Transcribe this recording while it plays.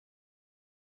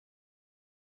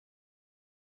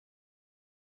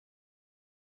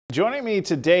Joining me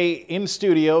today in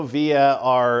studio via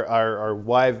our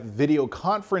live video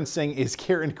conferencing is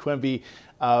Karen Quemby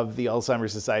of the Alzheimer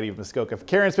Society of Muskoka.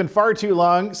 Karen, it's been far too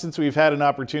long since we've had an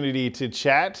opportunity to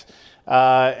chat.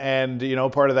 And you know,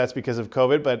 part of that's because of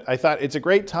COVID, but I thought it's a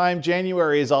great time.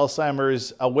 January is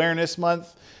Alzheimer's Awareness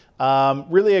Month.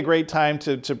 Really a great time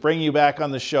to bring you back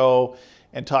on the show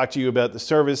and talk to you about the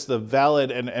service, the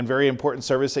valid and very important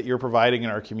service that you're providing in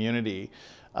our community.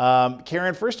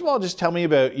 Karen, first of all, just tell me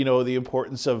about, the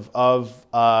importance of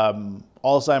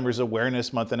Alzheimer's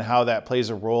Awareness Month and how that plays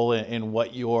a role in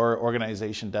what your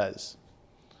organization does.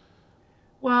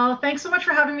 Well, thanks so much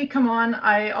for having me come on.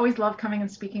 I always love coming and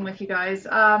speaking with you guys.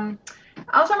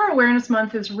 Alzheimer Awareness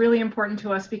Month is really important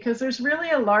to us because there's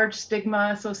really a large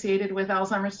stigma associated with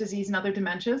Alzheimer's disease and other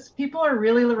dementias. People are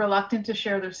really reluctant to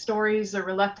share their stories. They're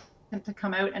reluctant to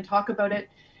come out and talk about it.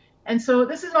 And so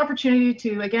this is an opportunity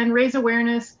to, again, raise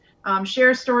awareness,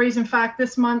 share stories. In fact,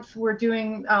 this month we're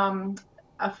doing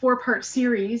a four-part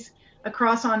series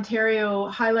across Ontario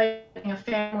highlighting a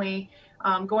family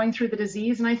going through the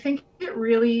disease. And I think it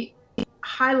really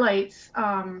highlights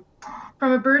from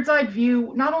a bird's eye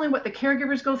view, not only what the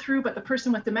caregivers go through, but the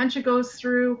person with dementia goes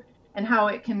through and how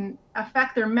it can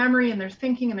affect their memory and their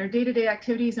thinking and their day-to-day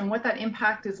activities and what that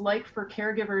impact is like for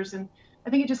caregivers. And I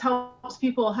think it just helps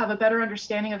people have a better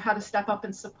understanding of how to step up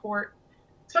and support,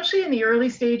 especially in the early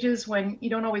stages when you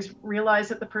don't always realize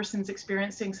that the person's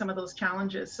experiencing some of those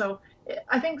challenges. So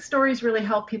I think stories really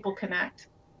help people connect.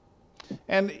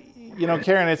 And,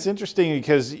 Karen, it's interesting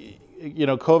because,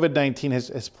 COVID-19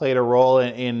 has played a role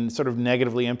in sort of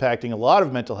negatively impacting a lot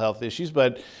of mental health issues,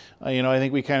 but, I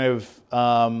think we kind of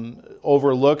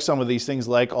overlook some of these things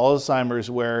like Alzheimer's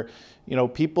where,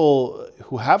 people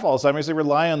who have Alzheimer's, they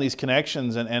rely on these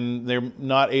connections and they're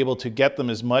not able to get them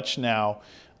as much now.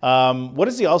 What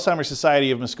is the Alzheimer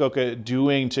Society of Muskoka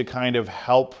doing to kind of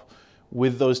help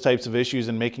with those types of issues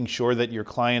and making sure that your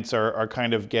clients are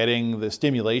kind of getting the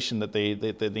stimulation that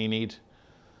they need?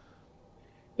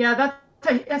 Yeah,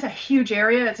 that's a huge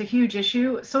area. It's a huge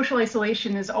issue. Social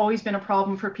isolation has always been a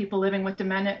problem for people living with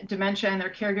dementia and their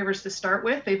caregivers to start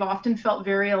with. They've often felt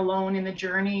very alone in the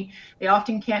journey. They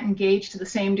often can't engage to the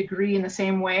same degree in the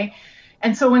same way.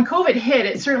 And so when COVID hit,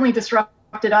 it certainly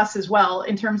disrupted us as well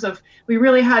in terms of we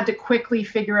really had to quickly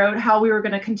figure out how we were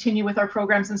going to continue with our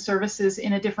programs and services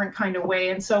in a different kind of way.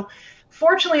 And so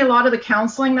fortunately, a lot of the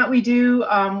counseling that we do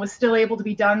was still able to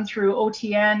be done through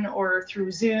OTN or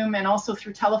through Zoom and also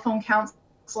through telephone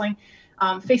counseling.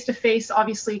 Face-to-face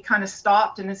obviously kind of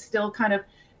stopped and is still kind of,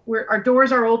 our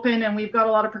doors are open and we've got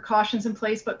a lot of precautions in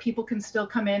place, but people can still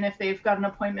come in if they've got an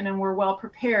appointment and we're well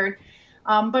prepared.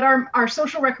 But our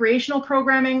social recreational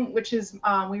programming, which is,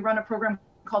 we run a program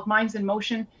called Minds in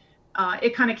Motion,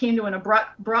 it kind of came to an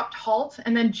abrupt halt.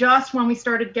 And then just when we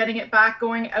started getting it back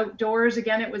going outdoors,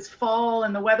 again, it was fall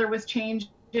and the weather was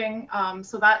changing.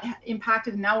 So that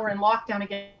impacted, and now we're in lockdown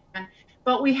again.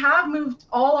 But we have moved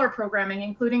all our programming,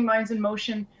 including Minds in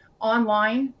Motion,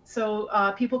 online.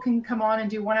 So people can come on and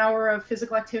do 1 hour of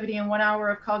physical activity and 1 hour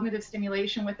of cognitive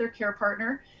stimulation with their care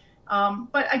partner.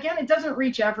 But again, it doesn't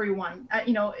reach everyone,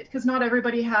 because not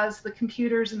everybody has the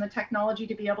computers and the technology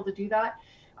to be able to do that.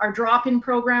 Our drop-in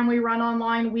program we run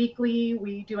online weekly.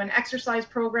 We do an exercise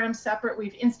program separate.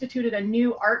 We've instituted a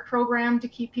new art program to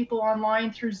keep people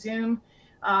online through Zoom.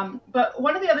 But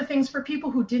one of the other things for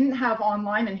people who didn't have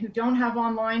online and who don't have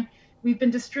online, we've been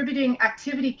distributing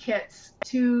activity kits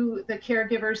to the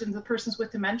caregivers and the persons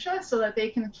with dementia so that they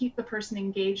can keep the person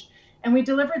engaged. And we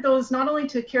delivered those not only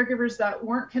to caregivers that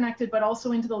weren't connected, but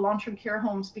also into the long-term care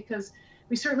homes, because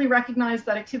we certainly recognize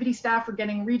that activity staff are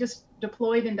getting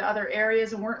redeployed into other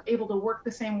areas and weren't able to work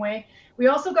the same way. We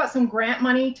also got some grant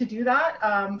money to do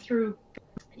that through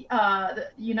the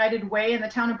United Way, and the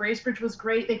town of Bracebridge was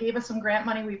great. They gave us some grant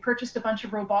money. We purchased a bunch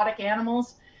of robotic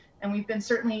animals, and we've been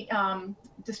certainly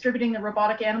distributing the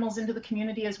robotic animals into the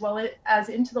community as well as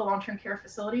into the long-term care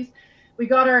facilities. We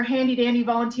got our handy-dandy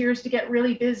volunteers to get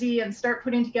really busy and start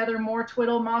putting together more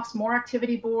twiddle muffs, more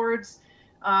activity boards.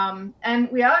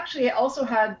 And we actually also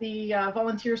had the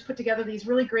volunteers put together these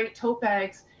really great tote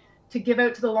bags to give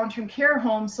out to the long-term care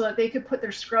homes so that they could put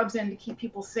their scrubs in to keep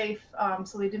people safe,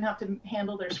 so they didn't have to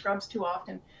handle their scrubs too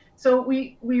often. So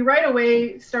we right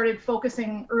away started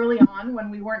focusing early on, when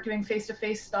we weren't doing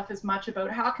face-to-face stuff as much, about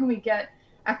how can we get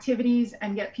activities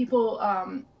and get people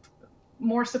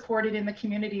more supported in the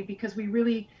community, because we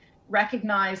really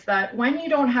recognize that when you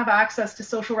don't have access to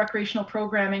social recreational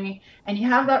programming and you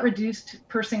have that reduced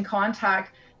person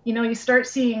contact, you start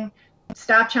seeing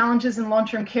staff challenges in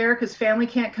long-term care because family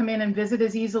can't come in and visit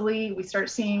as easily. We start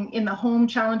seeing in the home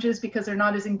challenges because they're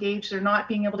not as engaged. They're not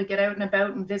being able to get out and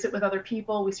about and visit with other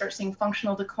people. We start seeing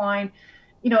functional decline.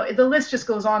 The list just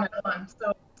goes on and on.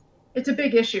 So it's a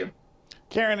big issue.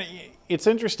 Karen, it's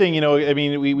interesting, I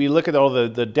mean, we look at all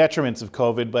the detriments of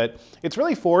COVID, but it's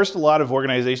really forced a lot of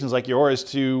organizations like yours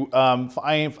to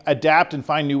adapt and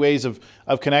find new ways of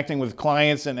connecting with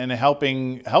clients and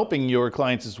helping your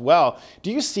clients as well.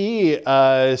 Do you see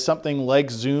something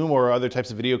like Zoom or other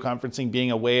types of video conferencing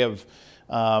being a way of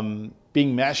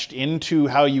being meshed into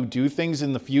how you do things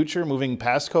in the future, moving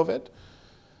past COVID?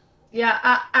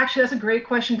 Yeah, actually, that's a great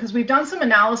question because we've done some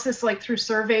analysis like through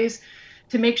surveys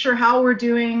to make sure how we're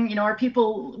doing, are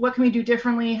people, what can we do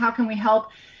differently? How can we help?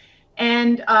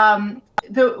 And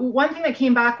the one thing that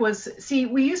came back was, see,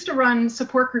 we used to run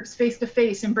support groups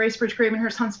face-to-face in Bracebridge,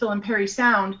 Gravenhurst, Huntsville, and Parry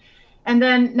Sound. And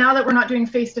then now that we're not doing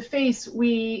face-to-face,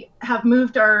 we have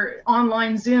moved our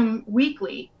online Zoom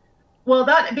weekly. Well,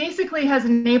 that basically has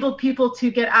enabled people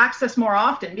to get access more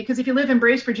often, because if you live in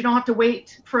Bracebridge, you don't have to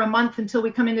wait for a month until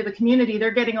we come into the community. They're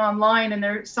getting online, and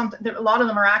a lot of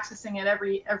them are accessing it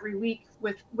every week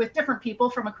with different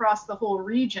people from across the whole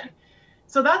region.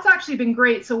 So that's actually been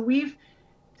great. So we've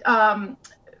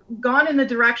gone in the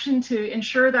direction to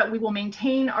ensure that we will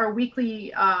maintain our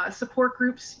weekly support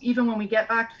groups even when we get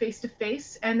back face to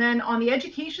face. And then on the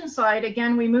education side,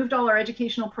 again, we moved all our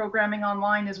educational programming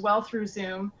online as well through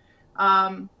Zoom.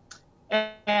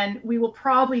 And we will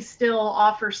probably still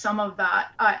offer some of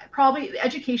that. Probably the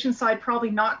education side,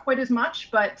 probably not quite as much,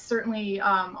 but certainly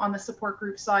on the support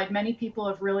group side, many people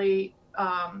have really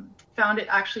found it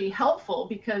actually helpful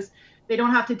because they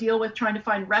don't have to deal with trying to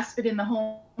find respite in the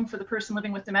home for the person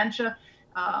living with dementia.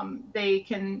 They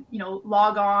can,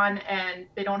 log on, and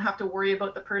they don't have to worry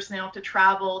about the person. They don't have to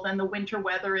travel. Then the winter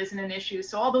weather isn't an issue.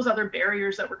 So all those other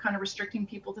barriers that were kind of restricting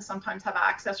people to sometimes have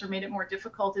access or made it more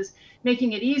difficult is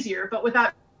making it easier. But with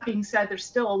that being said, there's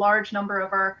still a large number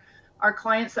of our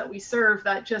clients that we serve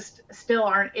that just still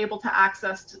aren't able to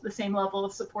access the same level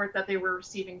of support that they were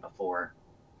receiving before.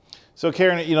 So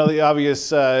Karen, the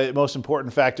obvious most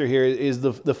important factor here is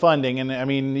the funding. And I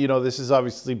mean, this has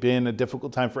obviously been a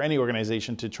difficult time for any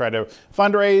organization to try to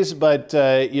fundraise, but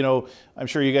I'm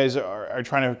sure you guys are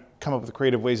trying to come up with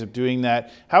creative ways of doing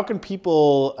that. How can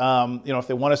people, if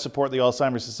they want to support the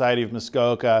Alzheimer's Society of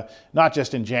Muskoka, not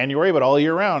just in January, but all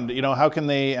year round, how can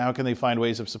they find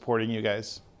ways of supporting you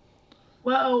guys?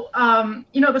 Well,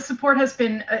 the support has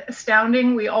been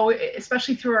astounding. We always,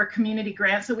 especially through our community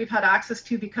grants that we've had access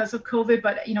to because of COVID,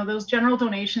 but those general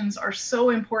donations are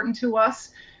so important to us.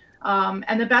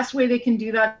 And the best way they can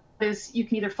do that is you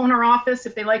can either phone our office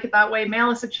if they like it that way,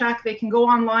 mail us a check. They can go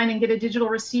online and get a digital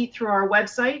receipt through our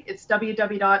website. It's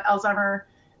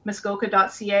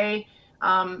www.alzheimermuskoka.ca.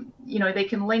 They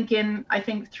can link in, I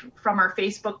think, from our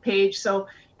Facebook page. So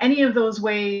any of those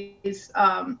ways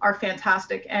are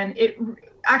fantastic. And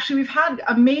we've had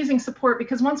amazing support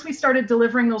because once we started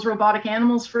delivering those robotic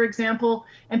animals, for example,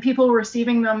 and people were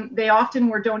receiving them, they often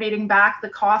were donating back the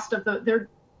cost of they're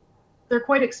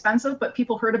quite expensive, but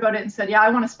people heard about it and said, yeah, I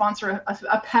want to sponsor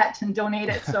a pet and donate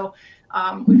it. So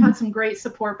we've had some great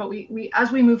support, but we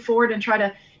as we move forward and try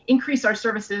to increase our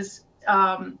services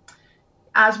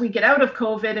as we get out of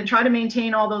COVID and try to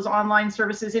maintain all those online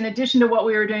services, in addition to what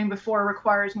we were doing before,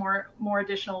 requires more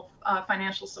additional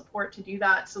financial support to do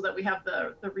that so that we have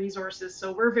the resources.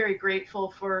 So we're very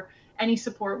grateful for any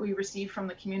support we receive from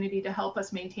the community to help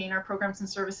us maintain our programs and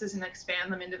services and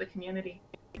expand them into the community.